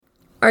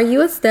Are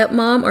you a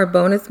stepmom or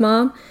bonus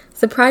mom?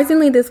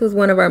 Surprisingly, this was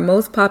one of our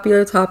most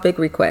popular topic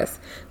requests,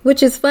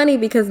 which is funny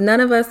because none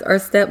of us are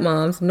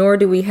stepmoms, nor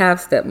do we have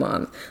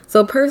stepmoms.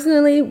 So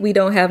personally, we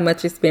don't have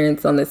much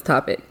experience on this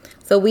topic.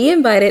 So we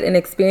invited an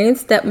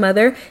experienced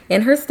stepmother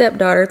and her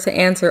stepdaughter to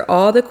answer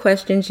all the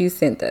questions you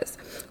sent us.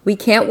 We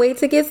can't wait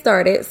to get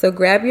started, so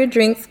grab your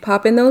drinks,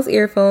 pop in those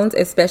earphones,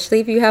 especially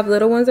if you have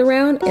little ones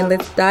around, and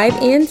let's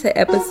dive into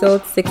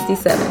episode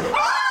 67.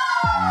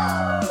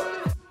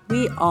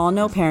 We all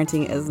know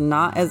parenting is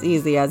not as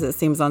easy as it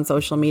seems on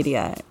social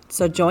media.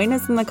 So join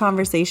us in the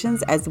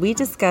conversations as we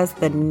discuss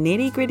the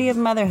nitty-gritty of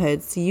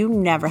motherhood so you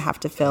never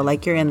have to feel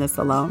like you're in this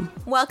alone.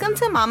 Welcome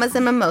to Mamas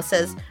and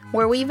Mimosas,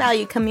 where we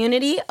value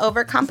community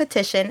over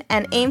competition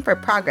and aim for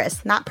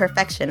progress, not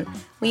perfection.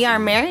 We are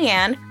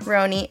Marianne,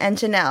 Roni, and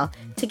Janelle.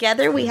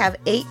 Together we have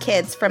 8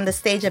 kids from the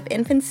stage of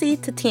infancy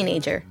to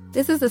teenager.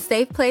 This is a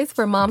safe place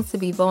for moms to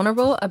be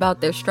vulnerable about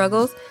their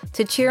struggles,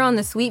 to cheer on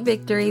the sweet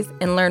victories,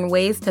 and learn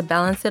ways to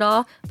balance it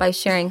all by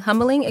sharing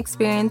humbling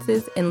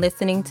experiences and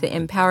listening to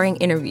empowering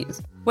interviews.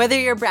 Whether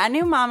you're a brand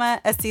new mama,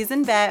 a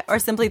seasoned vet, or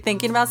simply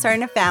thinking about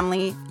starting a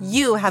family,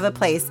 you have a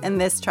place in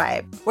this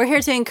tribe. We're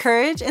here to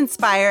encourage,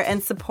 inspire,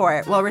 and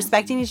support while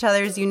respecting each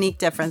other's unique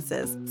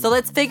differences. So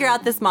let's figure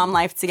out this mom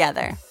life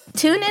together.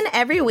 Tune in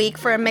every week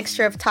for a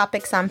mixture of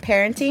topics on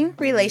parenting,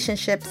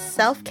 relationships,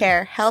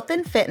 self-care, health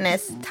and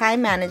fitness,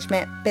 time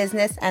management,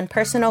 business, and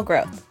personal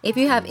growth. If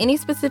you have any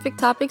specific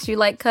topics you'd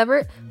like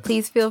covered,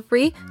 please feel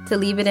free to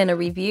leave it in a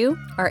review,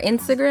 our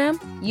Instagram,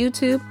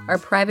 YouTube, or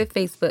private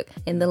Facebook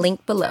in the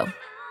link below.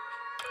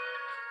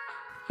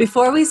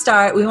 Before we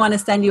start, we want to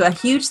send you a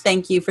huge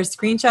thank you for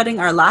screenshotting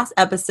our last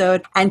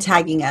episode and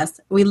tagging us.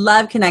 We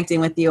love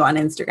connecting with you on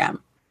Instagram.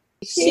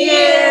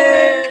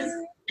 Cheers!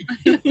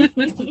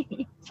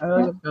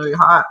 Oh, it's really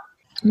hot.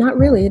 Not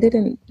really. It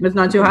didn't. It's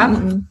not too hot?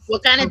 Mm-mm.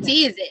 What kind of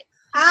tea is it?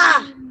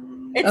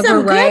 It's A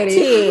some variety.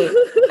 good tea.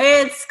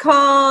 It's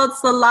called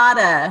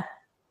Salada.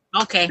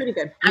 Okay. Pretty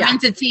good. I'm Yeah.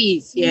 into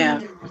teas. Yeah.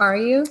 Are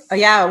you? Oh,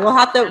 yeah,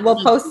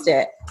 we'll post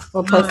it.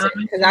 We'll post it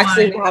because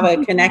actually we have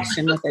a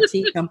connection with a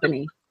tea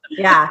company.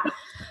 Yeah.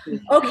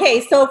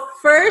 Okay, so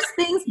first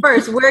things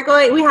first,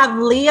 we have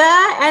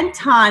Leah and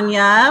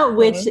Tanya,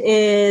 which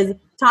is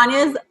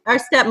Tanya's our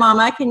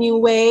stepmama. Can you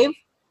wave?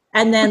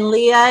 And then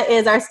Leah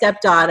is our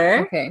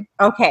stepdaughter.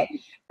 Okay.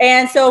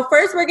 And so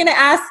first we're going to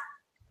ask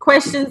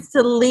questions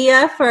to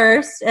Leah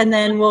first, and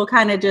then we'll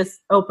kind of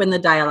just open the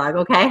dialogue,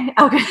 okay?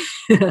 Okay.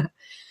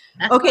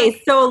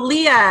 Okay, so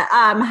Leah,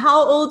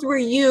 how old were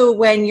you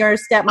when your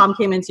stepmom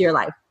came into your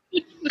life?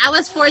 I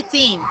was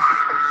 14.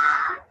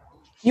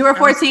 You were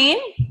 14?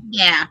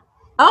 Yeah.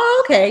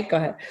 Oh, okay. Go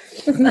ahead.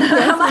 Yeah,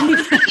 I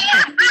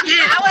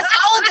was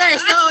older,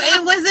 so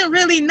it wasn't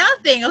really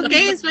nothing,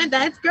 okay? It's my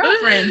dad's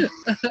girlfriend.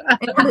 And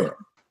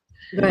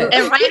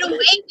right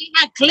away, we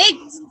had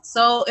clicked.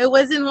 So it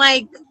wasn't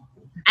like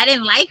I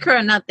didn't like her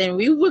or nothing.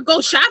 We would go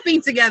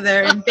shopping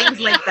together and things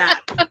like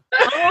that.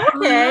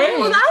 Okay,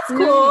 well, that's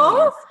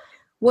cool.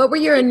 What were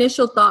your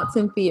initial thoughts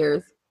and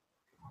fears?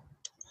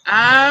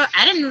 I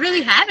didn't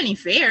really have any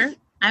fear.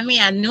 I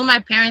mean, I knew my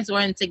parents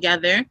weren't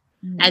together.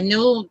 I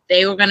knew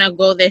they were going to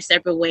go their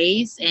separate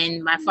ways.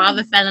 And my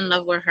father fell in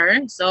love with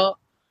her. So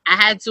I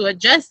had to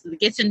adjust,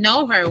 get to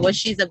know her, what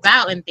she's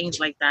about and things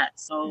like that.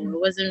 So it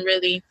wasn't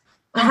really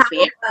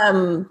fear.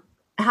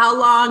 How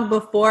long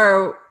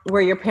before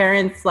were your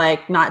parents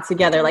like not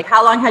together? Like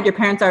how long had your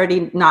parents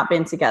already not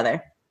been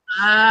together?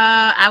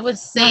 I would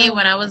say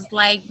when I was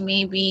like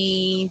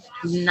maybe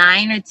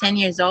 9 or 10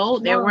 years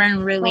old, they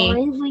weren't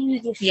really,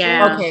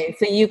 yeah. Okay,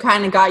 so you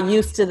kind of got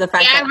used to the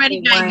fact that I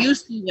already got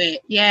used to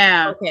it,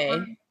 yeah. Okay.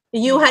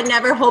 You had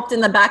never hoped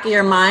in the back of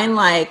your mind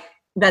like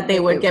that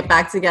they would get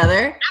back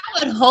together?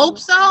 I would hope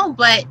so,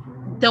 but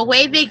the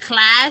way they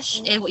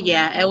clash, it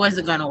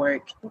wasn't going to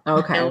work.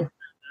 Okay.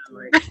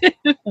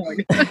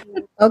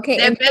 Okay.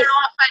 They're better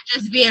off by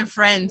just being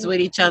friends with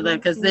each other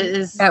because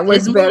that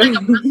was better.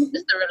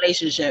 It's a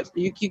relationship.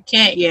 You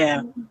can't,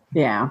 Yeah.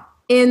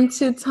 And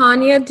to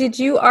Tanya, did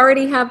you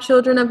already have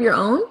children of your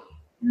own?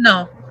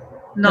 No,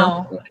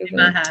 I did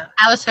not have.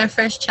 I was her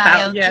first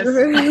child. Yes.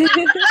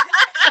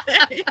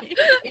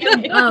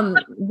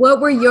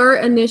 What were your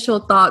initial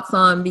thoughts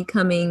on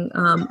becoming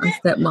a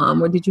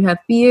stepmom? Or did you have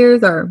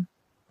fears or?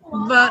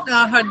 But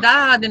her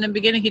dad, in the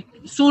beginning,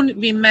 soon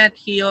we met,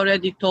 he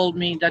already told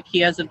me that he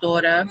has a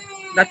daughter.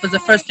 That was the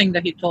first thing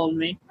that he told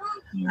me.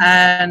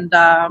 And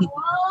I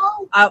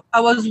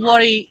was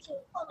worried.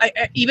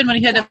 Even when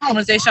he had a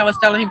conversation, I was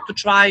telling him to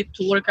try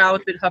to work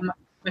out with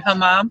her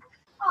mom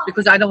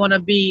because I don't want to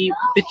be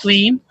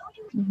between.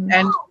 Mm-hmm.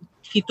 And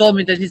he told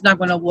me that he's not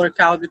going to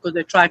work out because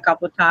they tried a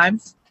couple of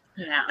times.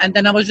 Yeah. And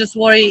then I was just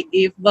worried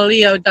if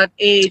Valia at that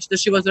age, that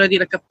she was already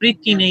like a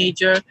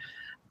pre-teenager,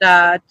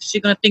 that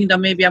she's going to think that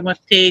maybe I'm going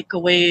to take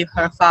away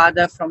her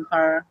father from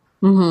her.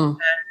 Mm-hmm.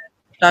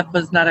 That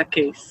was not a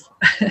case.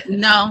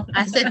 No,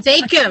 I said,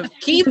 take him,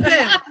 keep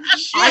him.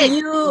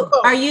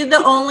 Are you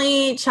the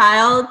only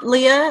child,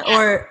 Leah? Yeah.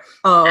 Or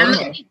I'm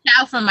the only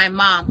child from my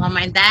mom. On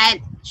my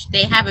dad,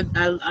 they have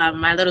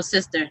my little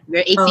sister.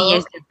 We're 18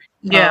 years different.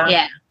 Yeah.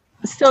 Yeah.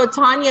 So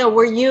Tanya,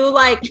 were you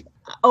like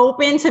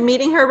open to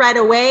meeting her right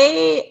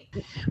away?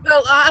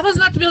 Well, I was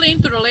not really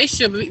into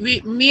relationship.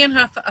 Me and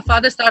her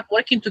father started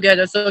working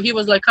together, so he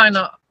was like kind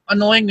of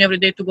annoying me every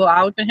day to go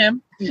out with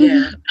him.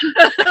 Yeah.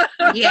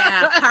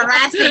 Yeah,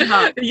 harassing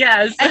her.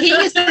 Yes. And he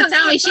used to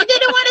tell me she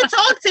didn't want to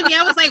talk to me.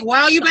 I was like,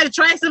 well, you better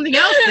try something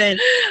else then.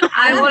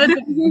 I wanted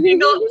to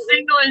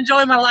single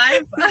enjoy my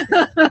life.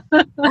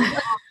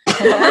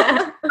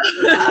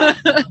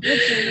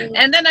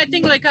 And then I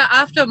think like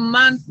after a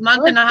month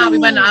and a half, we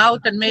went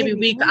out, and maybe a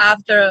week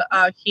after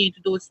he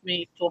introduced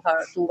me to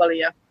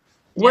Valia.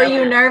 Were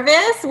you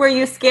nervous? Were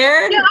you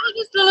scared? Yeah, I was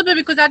just a little bit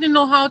because I didn't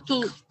know how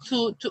to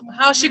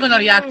how she gonna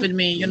react with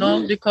me,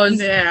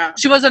 because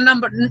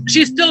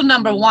she's still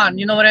number one,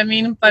 you know what I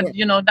mean? But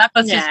that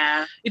was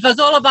it was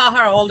all about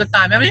her all the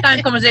time. Every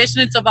time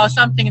conversation it's about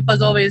something, it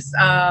was always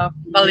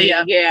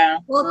Valia. Yeah.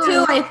 Well,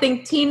 too, I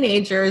think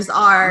teenagers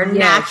are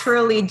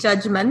naturally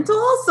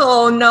judgmental.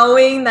 So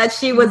knowing that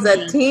she was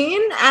a teen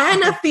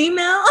and a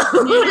female,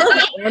 you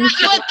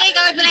would think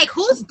I would be like,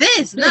 "Who's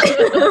this?" No,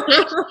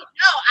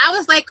 I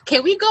was like,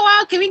 "Can we go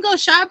out? Can we go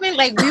shopping?"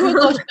 Like we would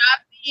go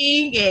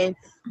shopping and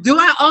do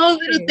our own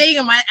little thing.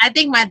 And I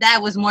think my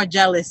dad was more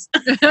jealous.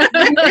 That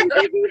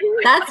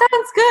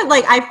sounds good.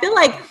 Like I feel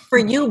like for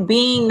you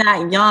being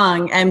that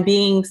young and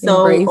being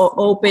so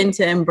open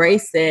to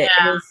embrace it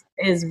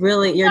is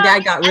really, your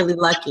dad got really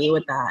lucky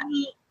with that.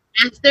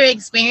 After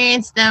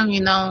experiencing them,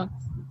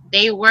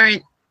 they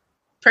weren't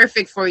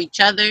perfect for each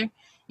other.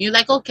 You're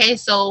like, okay,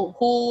 so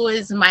who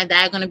is my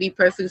dad going to be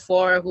perfect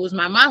for? Who's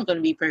my mom going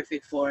to be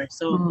perfect for?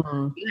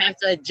 So you have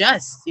to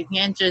adjust. You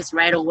can't just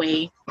right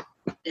away,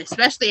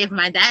 especially if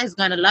my dad is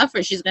going to love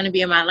her. She's going to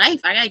be in my life.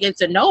 I got to get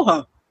to know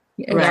her.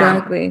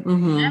 Exactly.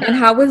 Mm-hmm. And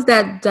how was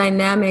that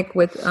dynamic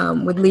with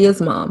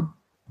Leah's mom?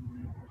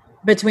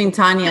 Between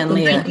Tanya and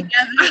Leah.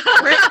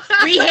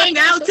 We hang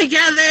out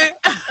together.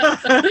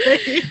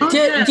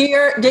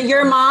 Did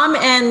your mom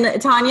and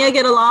Tanya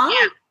get along?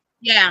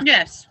 Yeah.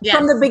 Yes.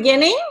 From the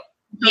beginning?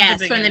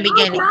 Yes, from the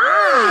beginning.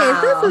 Oh,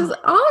 nice. This is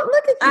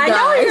look at you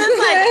guys.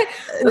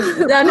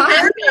 I know,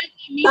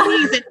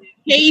 meetings and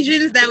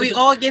occasions that we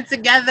all get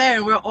together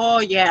and we're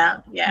all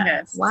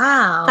Yes.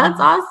 Wow. That's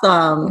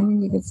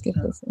awesome. You can skip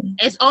this one.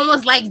 It's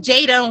almost like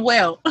Jada and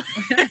Will.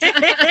 It's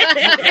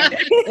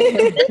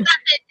not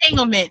the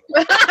entanglement.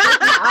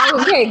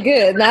 Okay,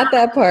 good. Not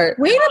that part.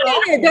 Wait a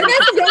minute. They're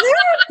not together?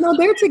 No,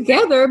 they're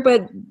together,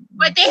 but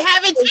they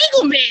have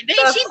entanglement.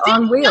 She's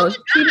on Will. She's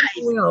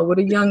on Will with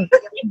a young.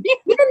 You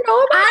didn't know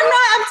about I'm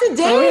not up to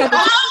date. You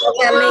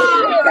gotta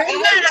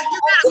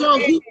go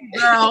Google,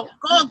 girl.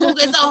 Go Google.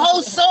 It's a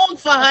whole song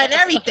for her and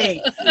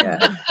everything. Yeah.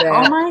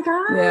 Oh my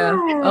god. Yeah.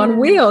 On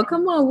Will.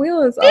 Come on,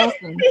 Will is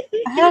awesome.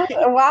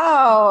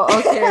 Wow.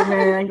 Okay,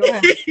 man. Go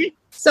ahead.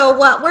 So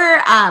what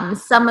were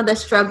some of the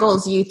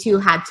struggles you two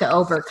had to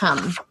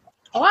overcome?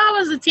 Oh, I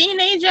was a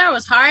teenager. I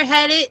was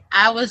hard-headed.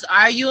 I was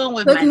arguing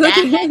with my dad. With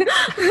her,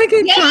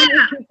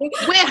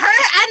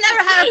 I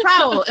never had a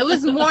problem. It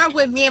was more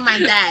with me and my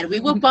dad. We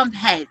would bump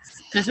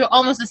heads because we're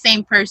almost the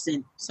same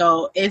person.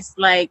 So it's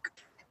like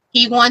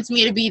he wants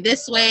me to be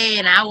this way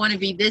and I want to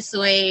be this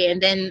way.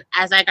 And then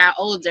as I got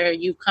older,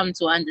 you come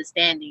to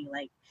understanding,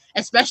 like,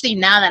 especially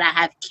now that I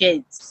have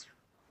kids,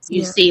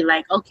 you see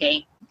like,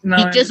 okay,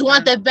 you just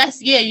want the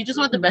best. Yeah, you just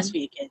want the best for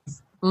your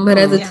kids. But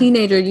as a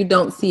teenager, you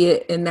don't see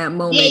it in that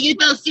moment. Yeah, you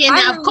don't see it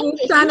now. Of course,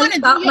 trying to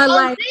stop my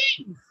life.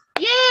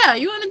 Yeah,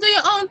 you want to do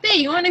your own thing.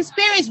 You want to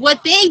experience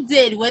what they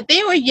did, when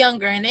they were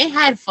younger, and they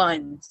had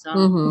fun.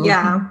 So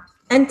Yeah.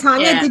 And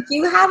Tanya, did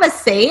you have a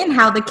say in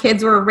how the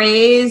kids were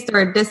raised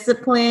or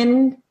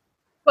disciplined?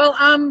 Well,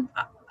 I'm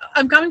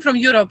coming from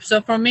Europe,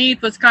 so for me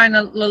it was kind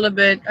of a little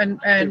bit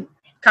and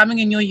coming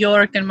in New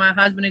York, and my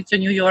husband is a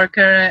New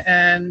Yorker,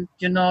 and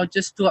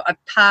just to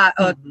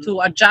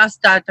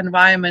adjust that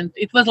environment,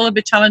 it was a little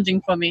bit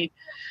challenging for me,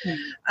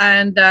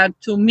 and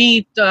to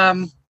meet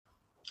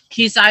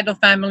his side of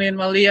family in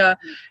Valia,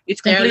 it's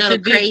completely they're a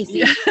little crazy.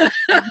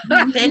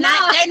 They're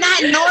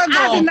not normal.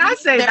 I did not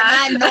say they're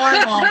that.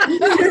 Not normal.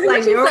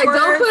 She's like,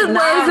 don't put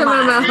words in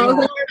my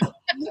mouth.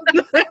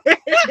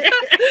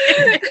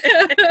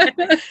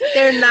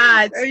 They're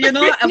not.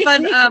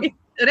 But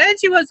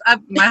Reggie was,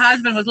 my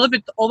husband was a little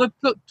bit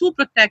too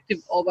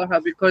protective over her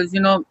because,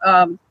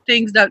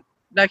 things that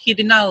he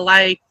did not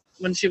like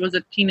when she was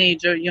a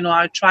teenager,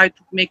 I tried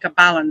to make a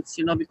balance,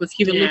 because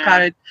he would look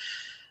at it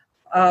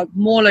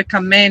more like a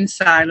man's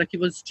side, like he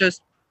was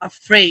just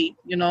afraid,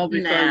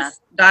 because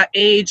that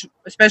age,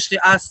 especially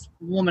us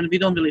women, we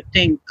don't really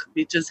think.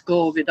 We just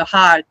go with the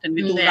heart, and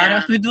we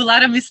do a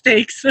lot of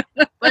mistakes.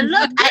 But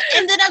look, I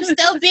ended up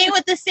still being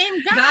with the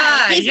same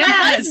guy. He's my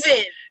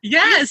husband.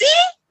 Yes. You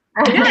see?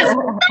 Yes.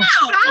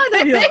 Proud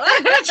of you.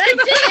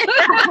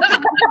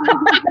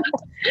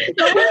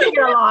 Don't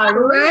get along.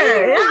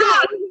 Right?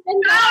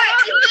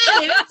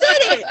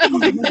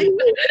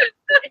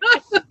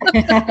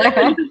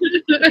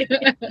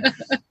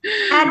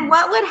 And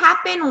what would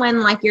happen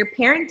when your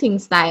parenting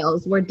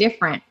styles were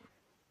different?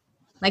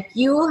 Like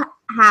you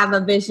have a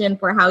vision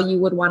for how you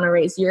would want to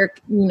raise your,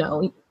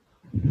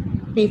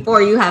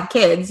 before you have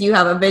kids, you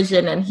have a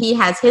vision, and he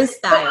has his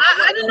style. Well,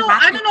 I don't know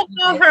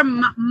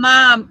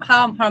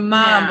how her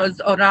mom was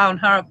around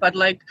her, but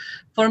like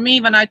for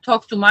me, when I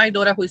talk to my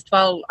daughter who is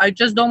 12, I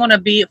just don't want to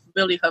be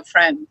really her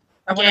friend.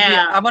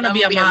 I want to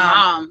be a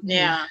mom.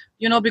 Yeah.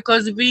 You know,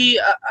 because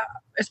we,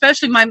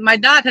 especially my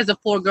dad has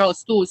 4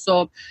 girls too,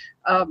 so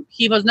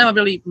he was never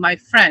really my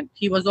friend.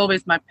 He was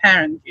always my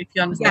parent, if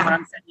you understand what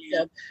I'm saying.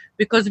 So,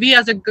 because we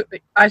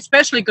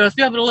especially girls,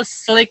 we are a little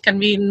slick and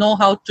we know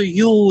how to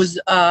use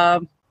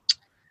our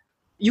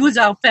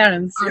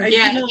parents. Right?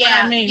 You know what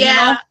I mean?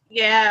 Yeah.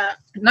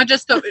 Not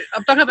just I'm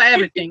talking about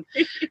everything,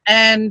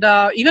 and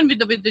even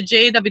with the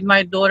Jada, with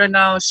my daughter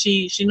now,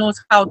 she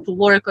knows how to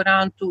work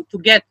around to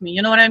get me.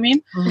 You know what I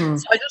mean? Mm-hmm.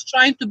 So I'm just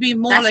trying to be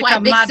more That's like why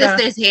a big mother.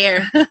 sister's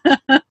here.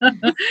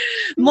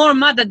 More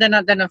mother than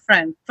a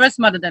friend. First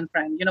mother than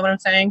friend. You know what I'm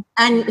saying?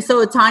 And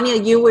so, Tanya,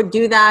 you would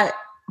do that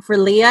for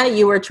Leah.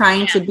 You were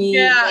trying to be.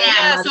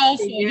 Yes.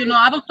 Also, you know,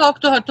 I will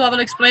talk to her too. I will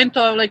explain to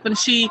her, like when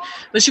she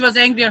was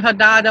angry at her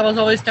dad, I was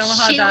always telling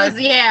her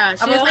that.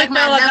 She was like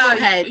my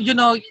knucklehead. You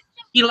know,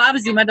 he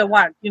loves you no matter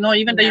what. You know,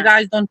 even though you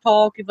guys don't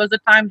talk, it was a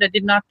time they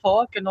did not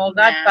talk and all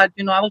that. But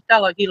you know, I will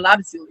tell her he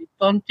loves you.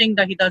 Don't think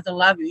that he doesn't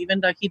love you,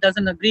 even though he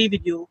doesn't agree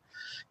with you.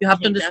 You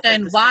have to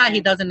understand why he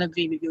doesn't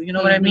agree with you. You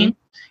know what I mean?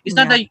 It's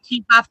not that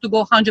he have to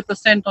go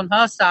 100% on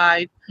her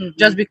side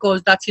just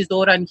because that's his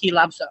daughter and he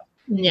loves her.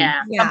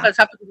 Yeah. Sometimes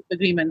have to do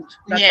agreement.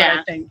 That's what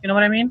I think. You know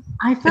what I mean?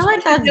 I feel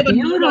like that's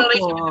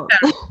beautiful.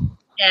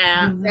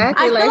 Yeah.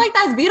 Exactly. I feel like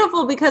that's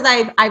beautiful because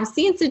I've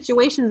seen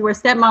situations where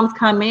stepmoms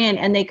come in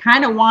and they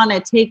kind of want to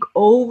take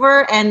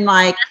over and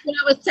like. That's what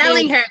I was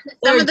telling her.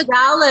 They're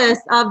jealous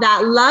of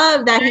that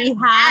love that he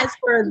has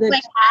for the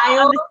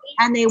child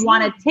and they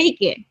want to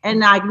take it. And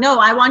like, no,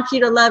 I want you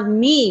to love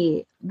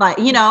me. But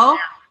you know,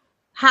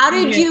 how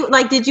did you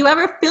did you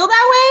ever feel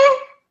that way?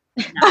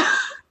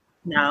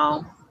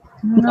 No.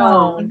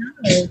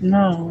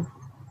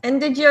 And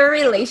did your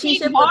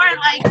relationship more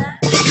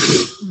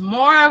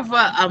of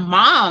a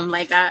mom?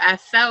 Like I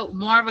felt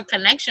more of a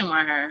connection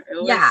with her.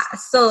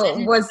 So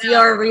was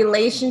your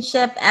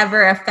relationship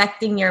ever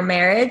affecting your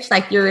marriage?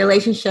 Like your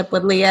relationship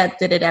with Leah,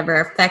 did it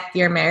ever affect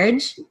your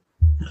marriage?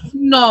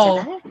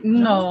 No,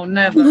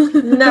 never.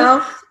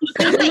 No.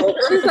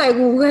 She's like,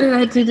 well, what did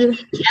I do?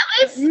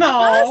 Jealous?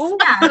 No.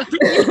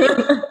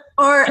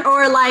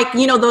 Or like,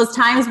 you know, those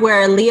times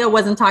where Leah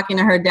wasn't talking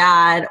to her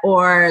dad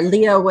or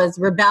Leah was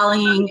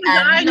rebelling.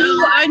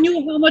 I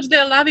knew how much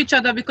they love each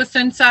other because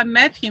since I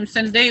met him,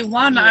 since day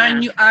one,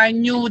 I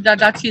knew that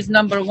that's his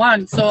number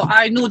one. So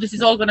I knew this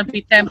is all going to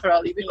be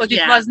temporary because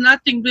it was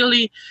nothing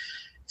really.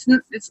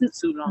 It's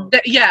too long.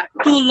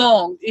 Too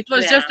long. It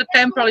was just a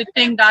temporary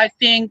thing that I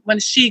think when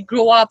she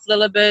grew up a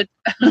little bit,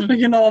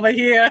 you know, over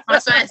here.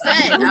 That's what I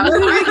said.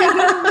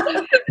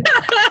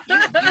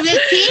 You're a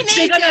teenager.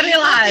 She's gonna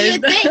realize.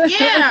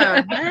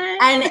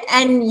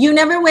 And you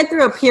never went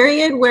through a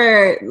period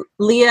where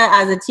Leah,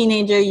 as a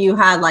teenager, you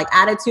had like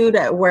attitude,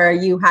 where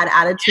you had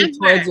attitude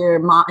towards your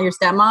mom, your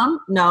stepmom?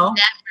 No.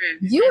 Never.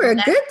 You were a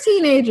good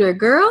teenager,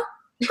 girl.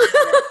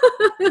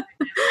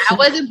 I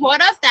wasn't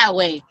brought up that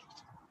way.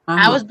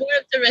 I was born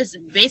to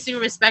basically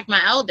respect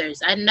my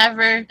elders. I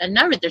never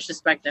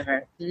disrespected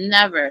her.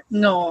 Never.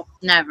 No.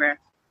 Never.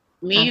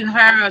 Me and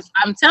her,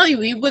 I'm telling you,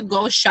 we would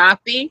go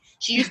shopping.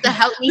 She used to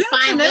help me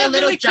find a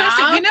little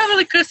job. We never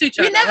really cuss each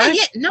other. Never.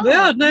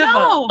 Never.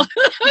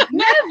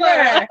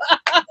 Never.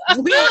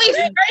 We always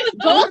very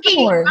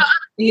bulky.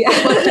 You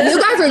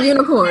guys are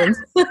unicorns.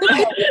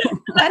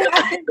 What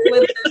happens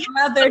with the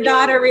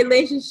mother-daughter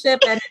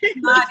relationship and it's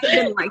not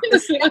even like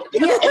this?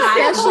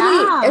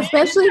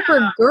 Especially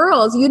for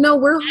girls. You know,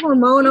 we're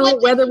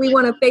hormonal, whether we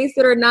want to face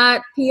it or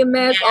not,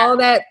 PMS, all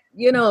that,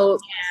 you know.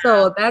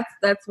 So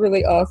that's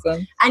really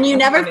awesome. And you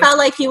never felt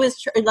like he was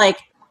like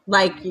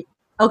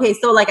okay,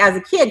 so like as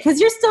a kid, because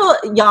you're still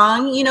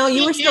young, you know,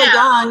 you were still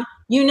young.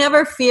 You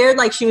never feared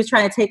like she was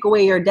trying to take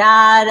away your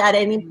dad at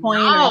any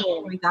point or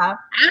anything like that?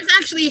 I was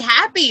actually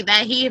happy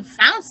that he had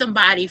found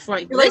somebody for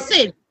it.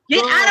 Listen,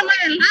 get out of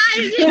my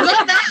life.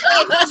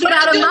 Get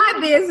out of my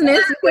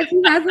business because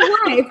he has a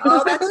wife.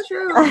 Oh, that's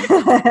true.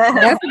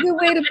 That's a good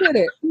way to put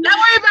it. Don't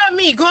worry about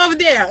me. Go over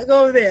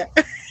there.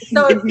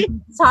 So,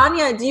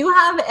 Tanya, do you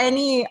have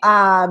any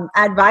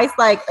advice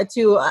like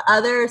to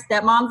other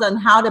stepmoms on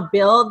how to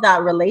build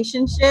that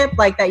relationship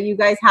like that you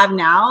guys have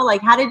now?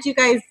 Like, how did you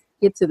guys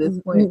get to this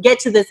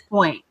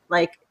point?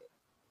 Like,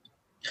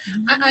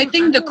 I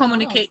think the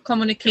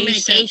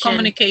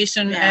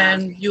communication,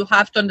 and you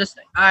have to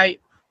understand. I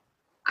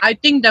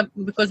think that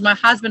because my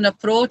husband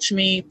approached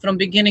me from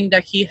beginning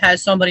that he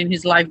has somebody in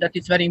his life that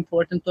is very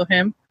important to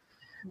him.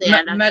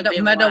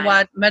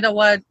 Matter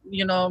what,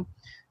 you know,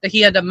 that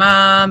he had a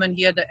mom and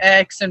he had the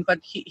ex, but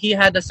he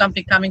had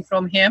something coming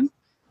from him.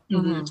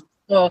 Mm-hmm.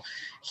 So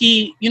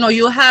he, you know,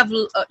 you have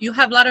a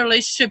lot of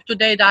relationship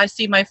today that I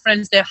see my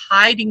friends, they're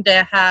hiding,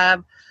 they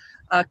have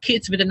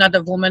kids with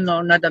another woman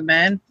or another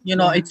man. You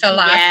know, it's a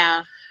lot.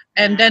 Yeah.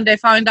 And then they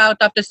find out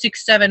after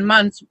 6-7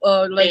 months,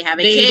 like have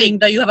a dating, kid.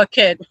 that you have a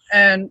kid.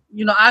 And,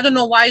 I don't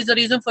know why is the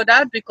reason for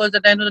that, because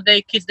at the end of the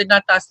day, kids did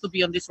not ask to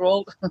be on this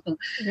role.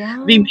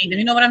 Yeah. We made them,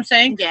 you know what I'm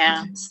saying?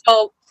 Yeah.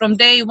 So from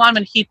day one,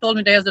 when he told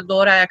me there's a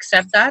daughter, I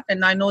accept that.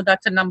 And I know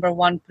that's a number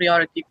one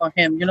priority for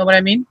him. You know what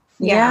I mean?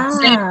 Yeah.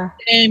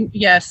 Same,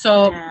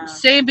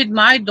 same with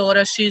my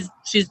daughter. She's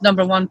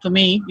number one to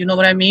me. You know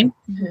what I mean?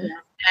 Mm-hmm.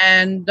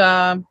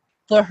 And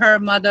for her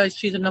mother,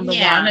 she's a number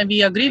one, and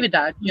we agree with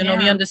that. You know,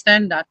 we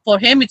understand that. For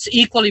him, it's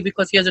equally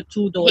because he has a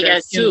 2 daughters. He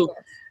has 2.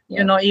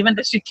 You know, even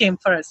though she came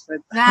first. But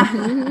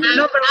I'm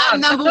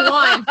number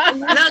one.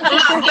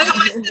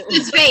 Look,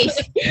 his face.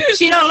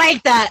 She don't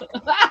like that.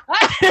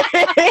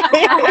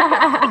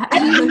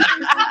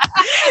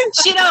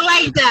 She don't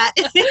like that.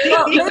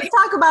 Well, let's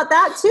talk about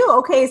that too.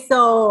 Okay,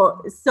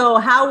 so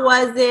how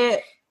was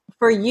it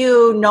for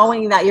you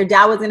knowing that your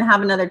dad was going to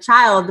have another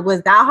child?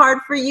 Was that hard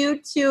for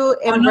you to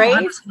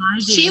embrace?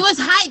 She was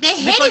high. They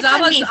hid it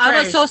from me first.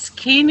 I was so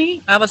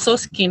skinny. I was so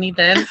skinny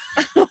then.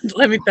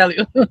 Let me tell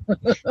you. They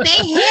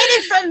hid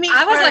it from me.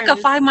 I was first. like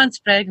 5 months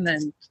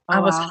pregnant. Oh, I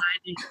was wow.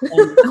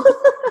 hiding.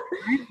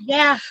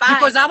 Yeah, 5.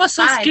 Because I was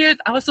so scared.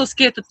 I was so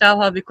scared to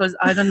tell her because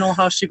I don't know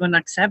how she's going to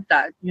accept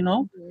that, you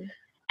know?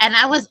 And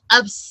I was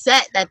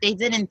upset that they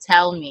didn't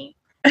tell me.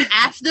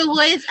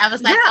 Afterwards, I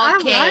was like,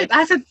 okay. Right.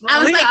 I said,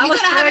 I was like, you're going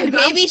to have a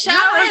baby shower?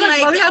 I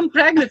was like, I'm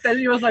pregnant. And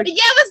he was like,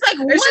 yeah, I was like,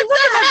 what the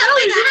hell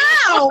and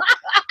how?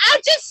 I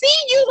just seen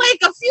you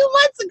like a few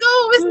months ago.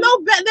 It was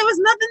there was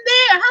nothing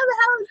there. How the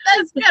hell is that?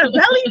 It's got a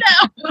belly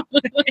now.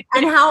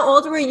 And how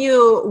old were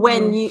you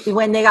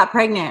when they got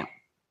pregnant?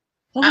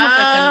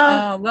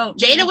 well,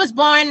 Jada was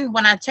born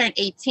when I turned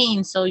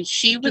 18, so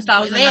she was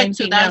there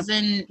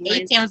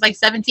 2018. I was like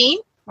 17.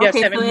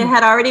 Okay, so it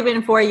had already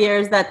been 4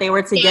 years that they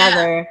were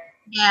together.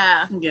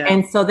 Yeah.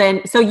 And so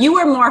you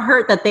were more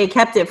hurt that they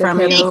kept it from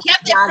you. They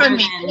kept it from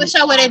me. I wish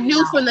I would have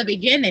knew from the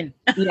beginning.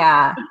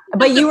 Yeah.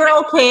 But you were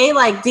okay,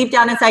 like deep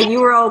down inside,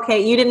 you were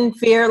okay. You didn't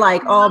fear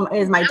like, oh,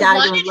 is my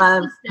dad going to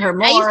love her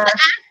more? I used to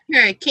ask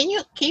her, can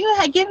you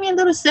give me a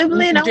little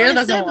sibling? I want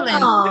a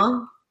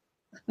sibling.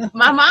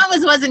 My mom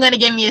wasn't going to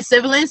give me a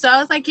sibling, so I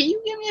was like, can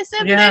you give me a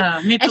sibling?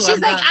 Yeah, me too. And she's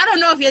like, I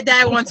don't know if your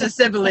dad wants a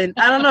sibling.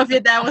 I don't know if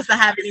your dad wants to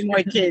have any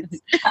more kids.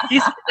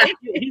 His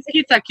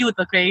kids are cute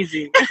or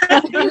crazy.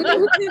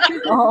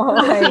 Oh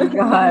my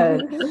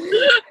God.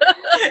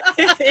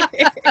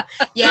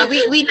 Yeah,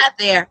 we not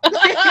there.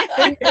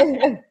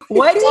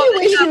 What do you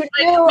wish you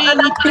knew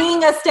about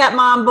being a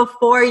stepmom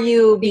before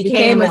you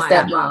became a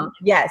stepmom?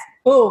 Yes.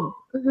 Boom.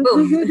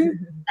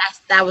 Boom.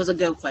 That was a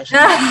good question.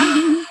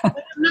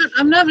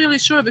 I'm not really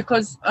sure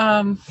because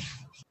I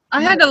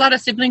had a lot of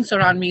siblings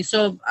around me,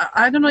 so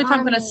I don't know if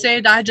I'm gonna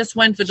say that I just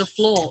went with the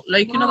flow.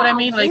 Like, you know what I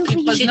mean? Like,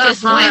 it was not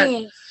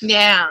hard.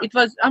 Yeah. It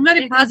was. I'm a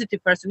very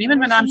positive person. Even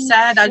when I'm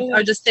sad,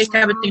 I just take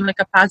everything like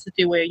a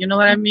positive way. You know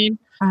what I mean?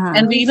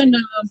 And we even,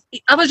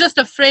 I was just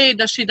afraid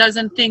that she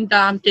doesn't think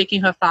that I'm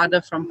taking her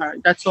father from her.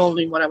 That's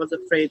only what I was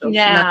afraid of.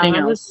 Yeah. Nothing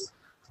else.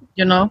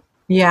 You know?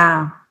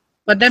 Yeah.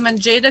 But then when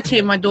Jada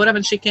came, my daughter,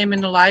 when she came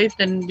into life,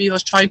 then we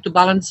was trying to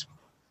balance,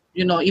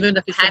 you know, even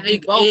if it's a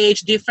big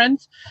age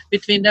difference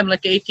between them,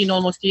 like 18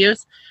 almost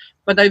years.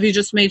 But we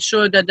just made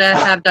sure that they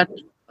have that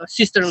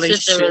sister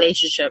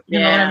relationship. You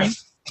know what I mean?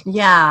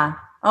 Yeah.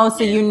 Oh,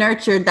 so you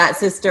nurtured that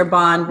sister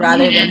bond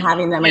rather than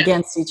having them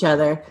against each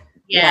other.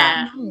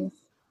 Yeah.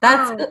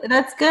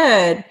 That's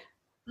good.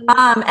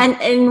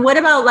 And what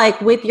about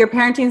like with your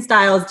parenting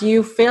styles? Do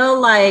you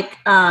feel like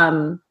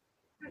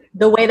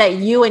the way that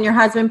you and your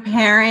husband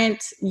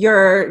parent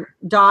your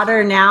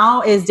daughter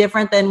now is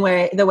different than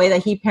the way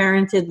that he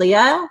parented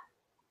Leah,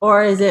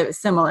 or is it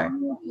similar?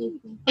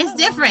 It's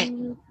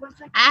different.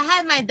 I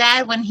had my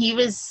dad when he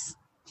was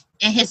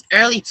in his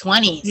early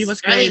 20s. He was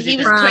crazy. He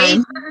was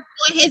crazy.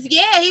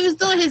 He was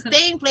doing his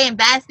thing, playing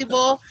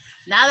basketball.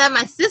 Now that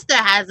my sister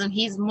has him,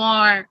 he's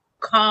more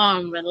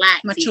calm,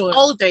 relaxed. Mature. He's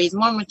older. He's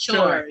more mature.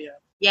 Sure,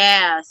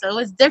 yeah, so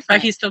it's different.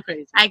 But he's still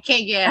crazy. I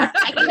can't even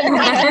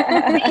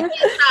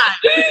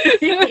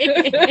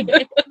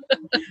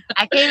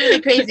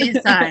the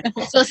craziest time.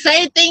 So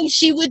certain things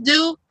she would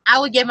do, I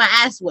would get my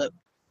ass whipped.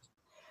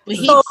 But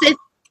he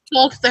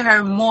talks to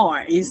her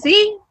more. You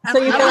see? So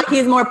you feel like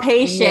he's more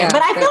patient. Yeah,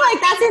 but I feel like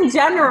that's in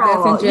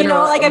general. You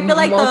know, like I feel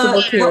like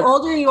the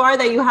older you are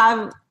that you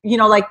have, you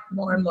know, like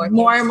more and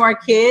more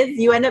kids,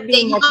 you end up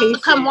being more patient.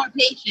 Become more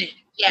patient.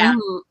 Yeah.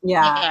 Mm-hmm.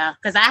 Yeah.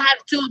 Because I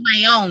have 2 of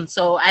my own.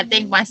 So I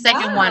think my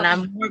second one,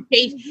 I'm more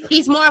patient.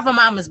 He's more of a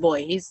mama's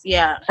boy.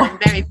 I'm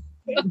very.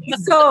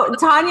 So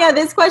Tanya,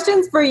 this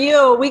question's for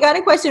you. We got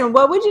a question.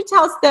 What would you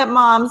tell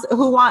stepmoms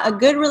who want a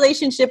good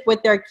relationship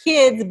with their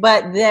kids,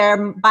 but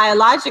their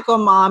biological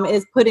mom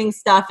is putting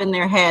stuff in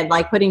their head,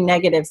 like putting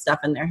negative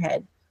stuff in their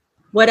head?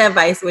 What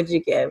advice would you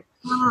give?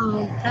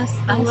 Oh, that's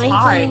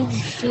hard.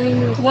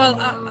 Well,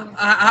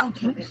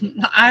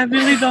 I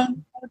really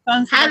don't.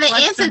 How to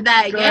answer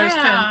that?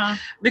 Yeah,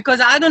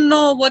 because I don't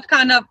know what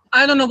kind of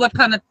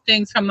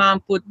things her mom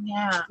put.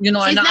 Yeah, you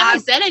know, she's never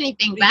said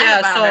anything bad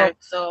about her.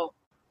 So,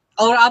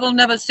 or I will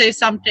never say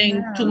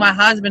something to my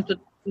husband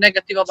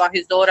negative about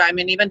his daughter. I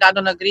mean, even I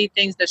don't agree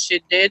things that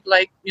she did,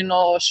 like,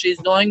 she's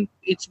doing,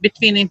 it's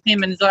between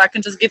him and his daughter. I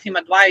can just give him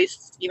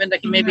advice, even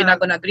that he maybe not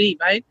going to agree,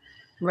 right?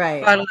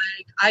 Right. But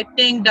like, I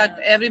think that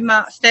every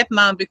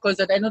stepmom, because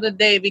at the end of the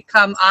day, we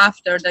come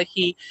after that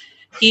he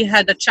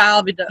had a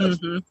child with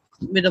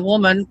a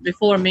woman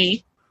before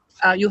me.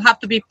 You have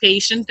to be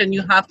patient, and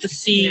you have to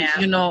see,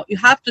 you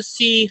have to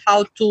see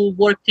how to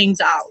work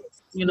things out,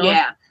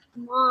 Yeah.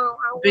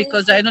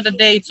 Because at the end of the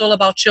day, it's all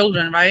about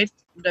children, right?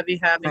 That we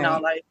have in our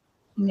life.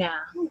 Yeah.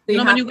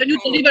 When you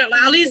deliver,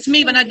 at least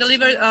me, when I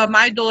deliver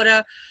my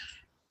daughter,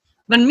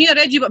 when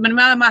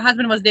my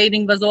husband was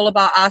dating, was all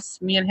about us,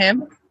 me and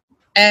him,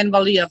 and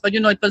Valia. But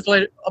it was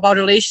like about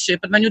relationship.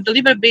 But when you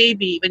deliver a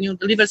baby, when you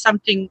deliver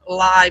something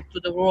live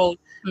to the world,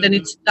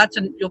 then that's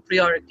your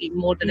priority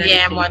more than anything.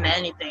 Yeah, more than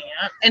anything.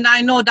 Yeah. And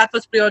I know that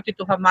was priority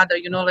to her mother,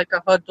 like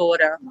her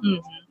daughter.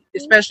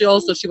 Especially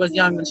also she was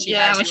young when she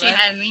had me. She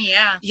had me,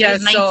 she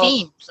was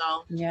 19.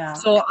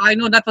 So I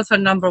know that was her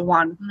number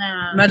one.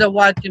 No matter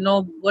what,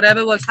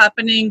 whatever was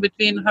happening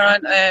between her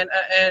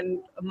and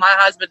my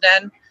husband,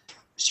 then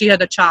she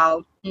had a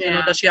child,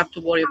 that she have to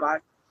worry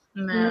about.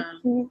 Yeah.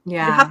 You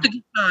have to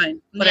give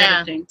time for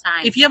everything.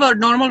 If you have a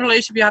normal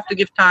relationship, you have to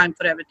give time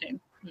for everything.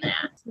 Yeah.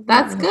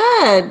 That's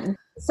good.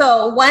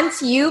 So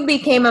once you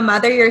became a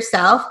mother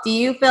yourself, do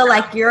you feel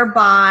like your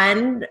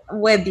bond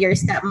with your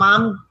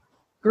stepmom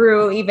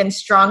grew even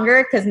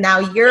stronger because now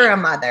you're a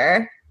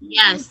mother?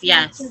 Yes.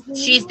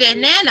 She's their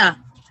nana.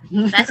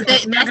 That's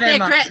not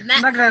grandma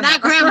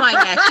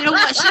yet.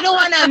 She don't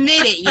want to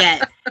admit it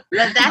yet.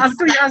 But I'm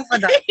too young for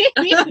that. You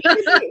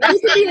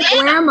could be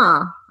a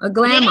grandma. A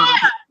glamour.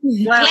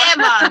 Yeah.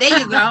 Glamour.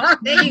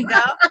 There you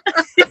go.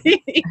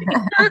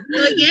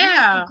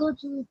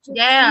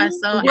 Yeah.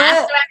 So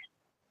after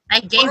I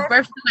gave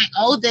birth to my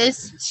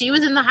oldest, she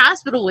was in the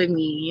hospital with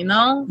me,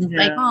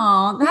 Like,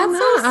 oh, that's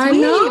so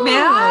sweet,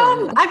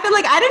 man. I feel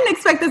like I didn't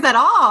expect this at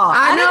all.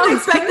 I didn't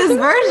expect this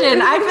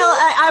version.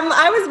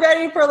 I was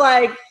ready for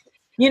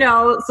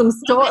some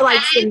story,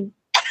 like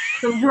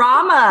some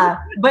drama.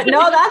 But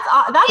no,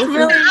 that's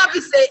really the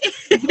opposite.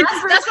 That's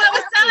what I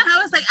was telling her. I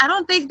was like, I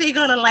don't think they're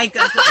gonna like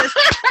us.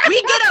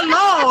 We get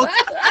along.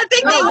 I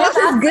think this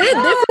is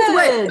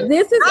good.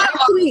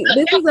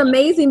 This is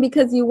amazing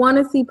because you want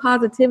to see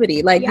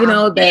positivity, like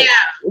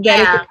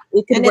that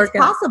it could work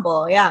out.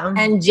 Possible,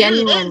 and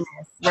genuineness,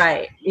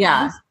 right?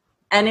 Yeah.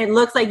 And it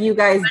looks like you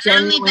guys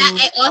genuinely.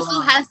 It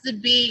also has to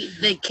be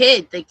the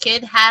kid. The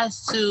kid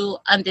has to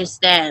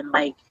understand,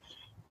 like.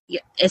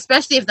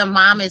 Especially if the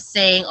mom is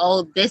saying,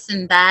 "Oh, this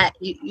and that,"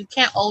 you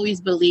can't always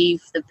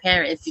believe the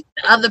parent. If the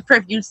other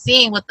person, you're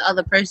seeing what the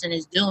other person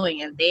is doing,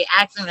 if they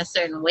act in a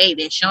certain way,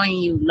 they're showing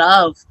you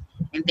love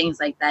and things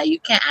like that. You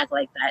can't act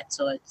like that.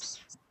 So it's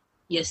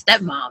your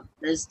stepmom.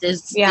 There's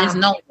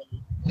no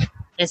way.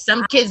 And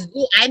some kids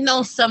do. I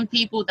know some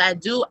people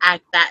that do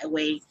act that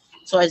way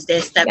towards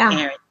their step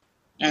parent,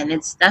 and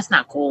that's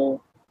not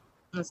cool.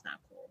 That's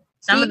not cool.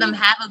 Some of them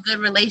have a good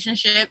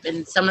relationship,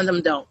 and some of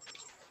them don't.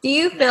 Do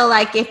you feel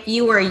like if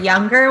you were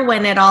younger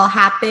when it all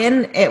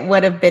happened, it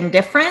would have been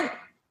different?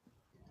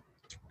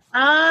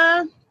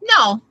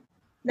 No.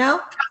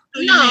 No?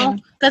 No,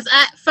 because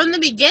from the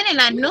beginning,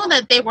 I knew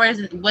that they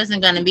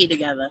wasn't going to be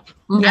together.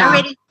 Yeah. I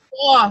already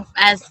saw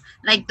as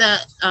like the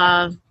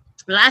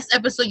last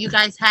episode you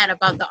guys had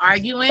about the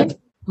arguing.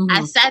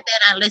 I sat there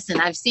and I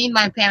listened. I've seen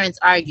my parents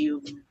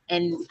argue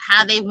and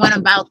how they went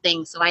about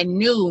things, so I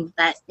knew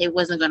that it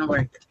wasn't going to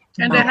work.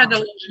 And they had a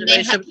long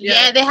relationship.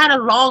 They had a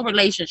long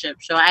relationship,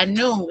 so I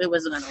knew it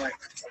wasn't going to work.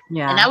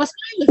 Yeah, and that was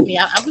fine with me.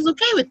 I was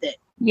okay with it.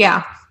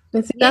 Yeah.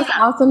 That's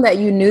awesome that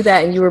you knew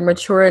that and you were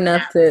mature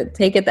enough to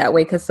take it that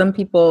way. Because some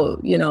people,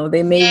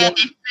 they may want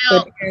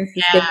their parents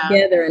to stick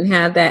together and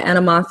have that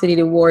animosity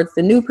towards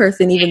the new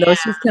person, even though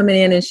she's coming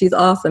in and she's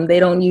awesome. They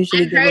don't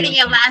usually. I heard in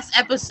your last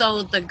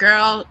episode, the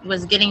girl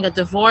was getting a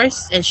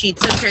divorce and she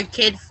took her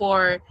kid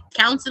for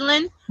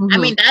counseling. I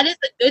mean, that is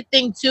a good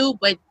thing too,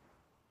 but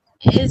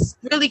it's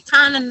really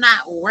kind of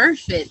not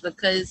worth it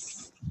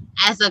because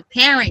as a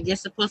parent, you're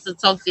supposed to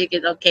talk to your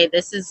kid, okay,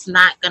 this is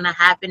not going to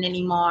happen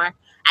anymore.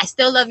 I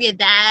still love your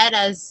dad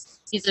as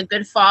he's a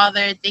good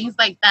father, things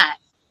like that.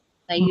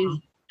 Like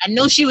I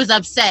know she was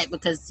upset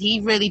because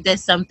he really did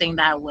something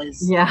that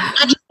was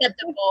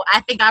unacceptable.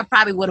 I think I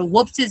probably would have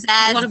whooped his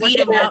ass, beat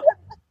him up,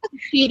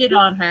 cheated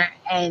on her,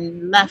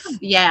 and left.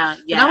 Yeah.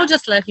 I would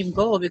just let him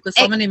go because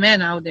so many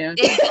men out there.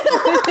 But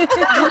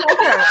I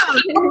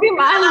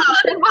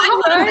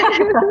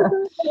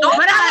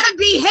gotta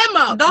beat him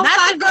up. Don't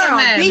not the girl.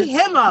 Beat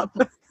him up.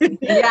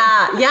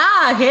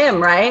 Him,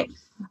 right?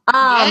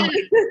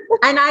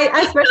 And I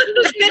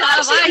especially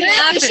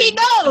she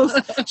knows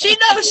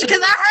because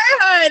I heard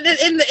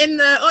her in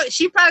the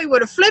she probably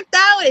would have flipped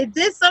out and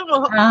did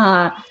something.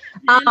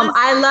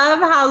 I love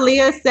how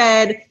Leah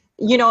said,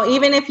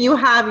 even if you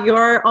have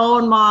your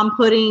own mom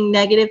putting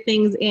negative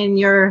things in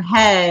your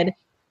head,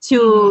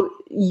 to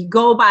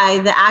go by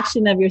the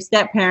action of your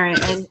step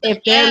parent, and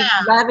if they're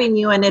loving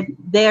you and if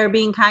they're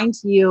being kind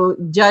to you,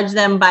 judge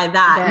them by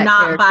that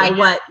not by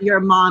what your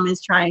mom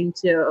is trying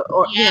to,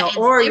 or you know,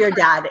 or your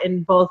dad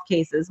in both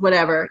cases,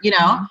 whatever, you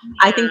know.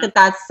 I think that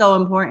that's so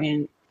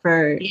important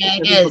for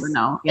people to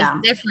know.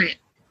 It's different.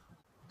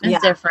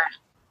 It's different.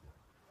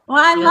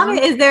 Well, I love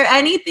it. Is there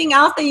anything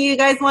else that you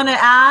guys want to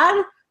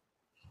add?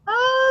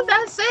 Oh,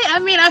 that's it. I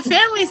mean, our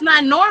family's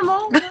not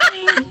normal.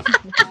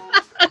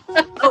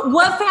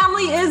 What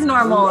family is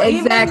normal?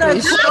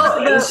 Exactly.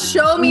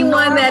 Show me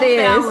one that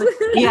is.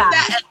 Yeah.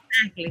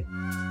 Exactly.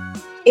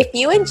 If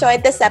you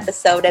enjoyed this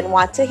episode and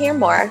want to hear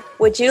more,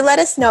 would you let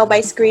us know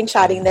by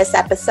screenshotting this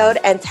episode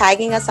and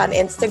tagging us on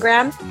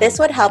Instagram? This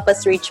would help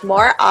us reach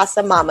more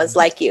awesome mamas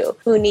like you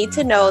who need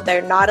to know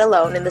they're not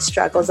alone in the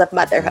struggles of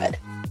motherhood.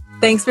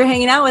 Thanks for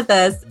hanging out with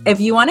us.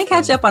 If you want to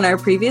catch up on our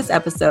previous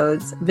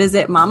episodes,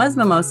 visit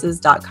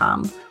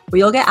mamasmimosas.com, where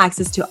you'll get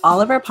access to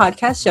all of our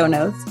podcast show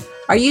notes,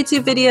 our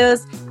YouTube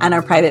videos, and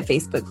our private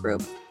Facebook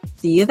group.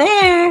 See you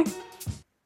there.